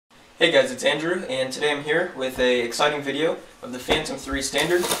Hey guys, it's Andrew, and today I'm here with an exciting video of the Phantom 3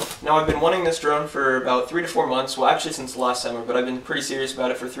 Standard. Now I've been wanting this drone for about 3 to 4 months, well actually since last summer, but I've been pretty serious about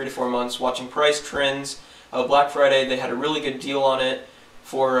it for 3 to 4 months, watching price trends. Black Friday, they had a really good deal on it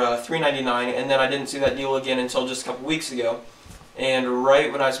for $3.99, and then I didn't see that deal again until just a couple weeks ago. And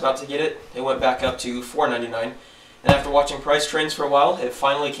right when I was about to get it, it went back up to $4.99. And after watching price trends for a while, it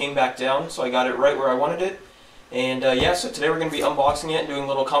finally came back down, so I got it right where I wanted it. And yeah, so today we're going to be unboxing it, doing a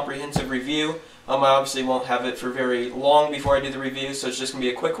little comprehensive review. I obviously won't have it for very long before I do the review, so it's just going to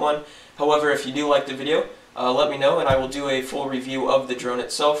be a quick one. However, if you do like the video, let me know and I will do a full review of the drone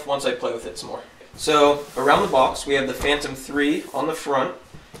itself once I play with it some more. So, around the box we have the Phantom 3 on the front,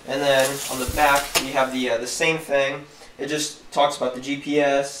 and then on the back we have the same thing. It just talks about the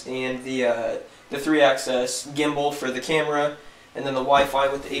GPS and the 3-axis gimbal for the camera, and then the Wi-Fi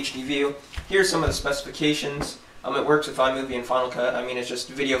with the HD view. Here's some of the specifications. It works with iMovie and Final Cut. I mean, it's just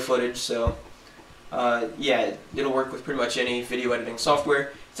video footage, so yeah, it'll work with pretty much any video editing software.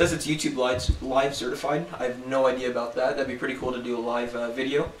 It says it's YouTube Live certified. I have no idea about that. That'd be pretty cool to do a live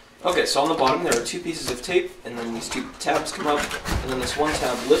video. Okay, so on the bottom there are 2 pieces of tape, and then these 2 tabs come up, and then this one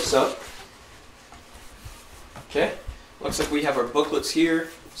tab lifts up. Okay, looks like we have our booklets here.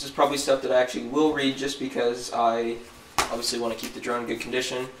 This is probably stuff that I actually will read just because I obviously want to keep the drone in good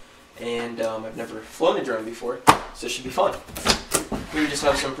condition, and I've never flown a drone before, so it should be fun. Here we just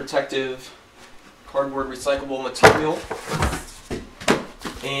have some protective cardboard recyclable material.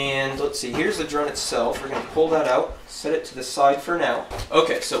 And let's see, here's the drone itself. We're going to pull that out, set it to the side for now.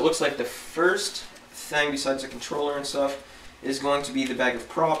 Okay, so it looks like the first thing besides the controller and stuff is going to be the bag of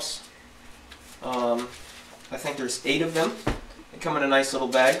props. I think there's 8 of them. They come in a nice little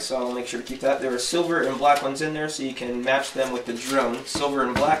bag, so I'll make sure to keep that. There are silver and black ones in there, so you can match them with the drone, silver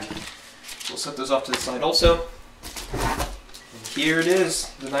and black. We'll set those off to the side also. And here it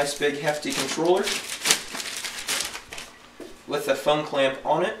is, the nice big hefty controller with a phone clamp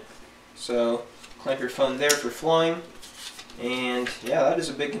on it. So clamp your phone there for flying. And yeah, that is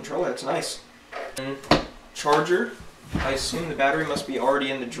a big controller, that's nice. And charger, I assume the battery must be already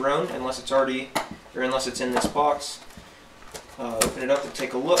in the drone, unless it's in this box. Open it up and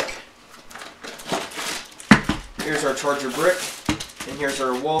take a look. Here's our charger brick, and here's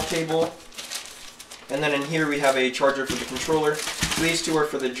our wall cable, and then in here we have a charger for the controller. So these 2 are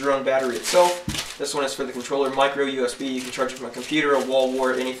for the drone battery itself. This one is for the controller, micro USB. You can charge it from a computer, a wall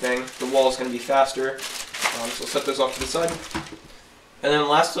wart, anything. The wall is going to be faster. So we'll set those off to the side. And then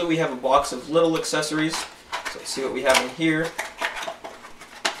lastly we have a box of little accessories. So let's see what we have in here.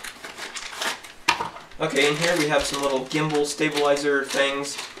 Okay, in here we have some little gimbal stabilizer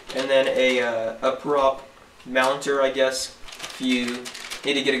things, and then a prop mounter, I guess, if you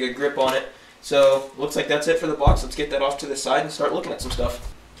need to get a good grip on it. So, looks like that's it for the box. Let's get that off to the side and start looking at some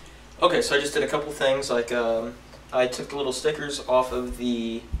stuff. Okay, so I just did a couple things, like I took the little stickers off of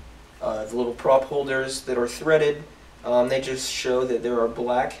the little prop holders that are threaded. They just show that there are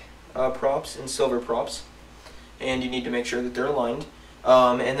black props and silver props, and you need to make sure that they're aligned.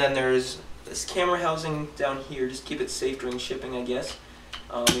 And then there's this camera housing down here, just keep it safe during shipping, I guess.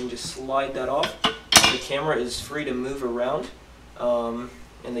 You can just slide that off. The camera is free to move around.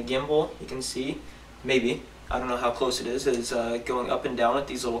 And the gimbal, you can see, maybe, I don't know how close it is going up and down at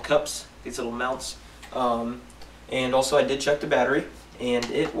these little cups, these little mounts. And also I did check the battery, and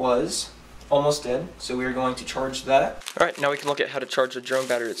it was almost dead, so we are going to charge that. Alright, now we can look at how to charge the drone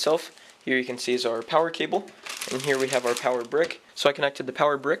battery itself. Here you can see is our power cable, and here we have our power brick. So I connected the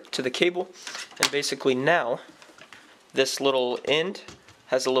power brick to the cable, and basically now this little end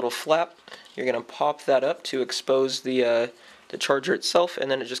has a little flap. You're going to pop that up to expose the charger itself, and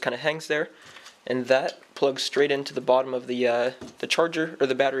then it just kind of hangs there, and that plugs straight into the bottom of the charger, or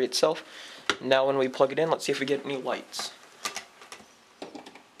the battery itself. Now when we plug it in, let's see if we get any lights.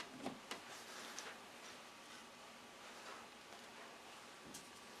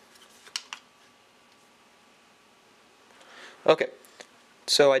 Okay,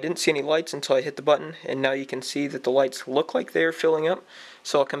 so I didn't see any lights until I hit the button, and now you can see that the lights look like they're filling up.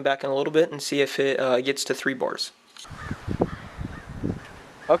 So I'll come back in a little bit and see if it gets to 3 bars.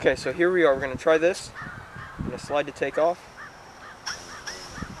 Okay, so here we are. We're going to try this. I'm going to slide to take off.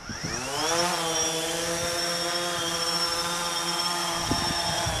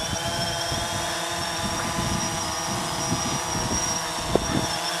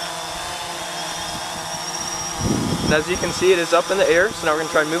 And as you can see, it is up in the air, so now we're going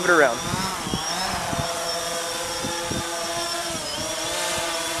to try and move it around.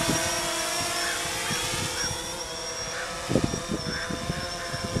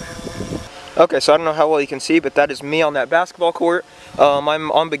 Okay, so I don't know how well you can see, but that is me on that basketball court. I'm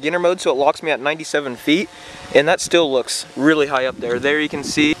on beginner mode, so it locks me at 97 feet, and that still looks really high up there. There you can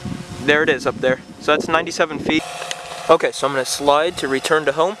see, there it is up there. So that's 97 feet. Okay, so I'm going to slide to return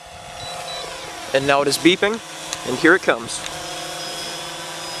to home, and now it is beeping, and here it comes.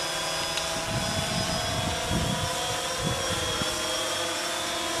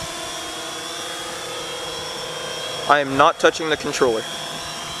 I am not touching the controller.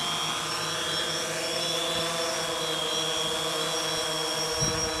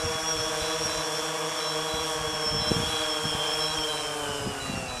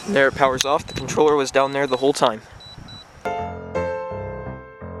 There, it powers off. The controller was down there the whole time.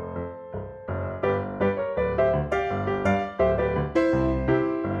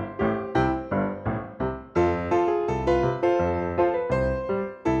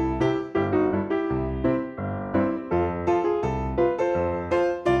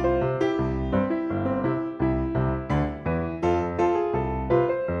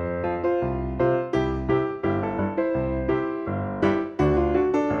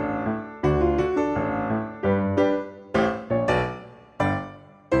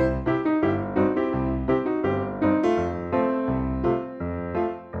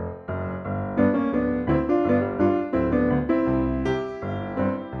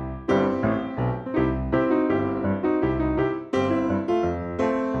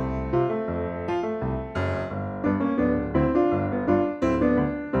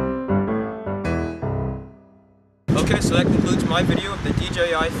 Okay, so that concludes my video of the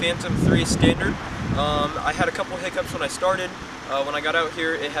DJI Phantom 3 Standard. I had a couple hiccups when I started. When I got out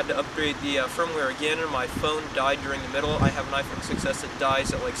here, it had to upgrade the firmware again, and my phone died during the middle. I have an iPhone 6s that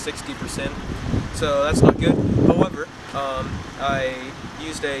dies at like 60%, so that's not good. However, I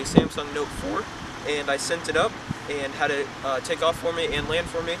used a Samsung Note 4, and I sent it up and had it take off for me and land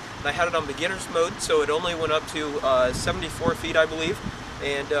for me. And I had it on beginner's mode, so it only went up to 74 feet, I believe,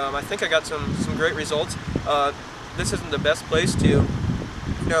 and I think I got some great results. This isn't the best place to,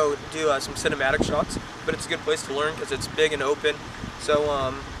 do some cinematic shots, but it's a good place to learn because it's big and open.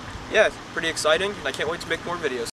 So, yeah, it's pretty exciting, and I can't wait to make more videos.